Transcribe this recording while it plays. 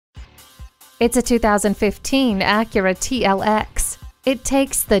It's a 2015 Acura TLX. It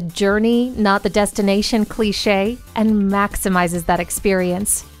takes the journey, not the destination cliche, and maximizes that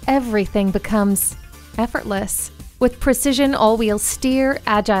experience. Everything becomes effortless. With precision all-wheel steer,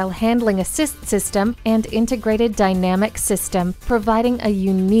 agile handling assist system, and integrated dynamic system, providing a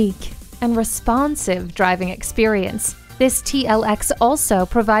unique and responsive driving experience. This TLX also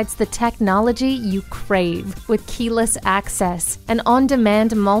provides the technology you crave with keyless access, an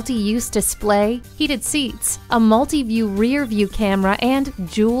on-demand multi-use display, heated seats, a multi-view rear-view camera,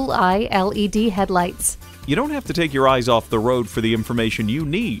 and dual-eye LED headlights. You don't have to take your eyes off the road for the information you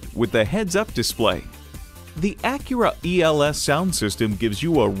need with the heads-up display. The Acura ELS sound system gives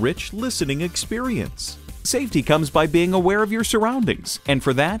you a rich listening experience. Safety comes by being aware of your surroundings, and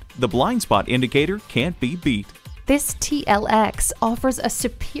for that, the blind spot indicator can't be beat. This TLX offers a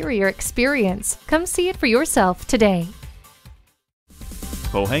superior experience. Come see it for yourself today.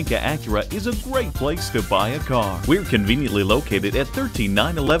 Pohanka Acura is a great place to buy a car. We're conveniently located at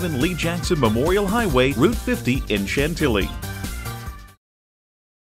 13911 Lee Jackson Memorial Highway, Route 50 in Chantilly.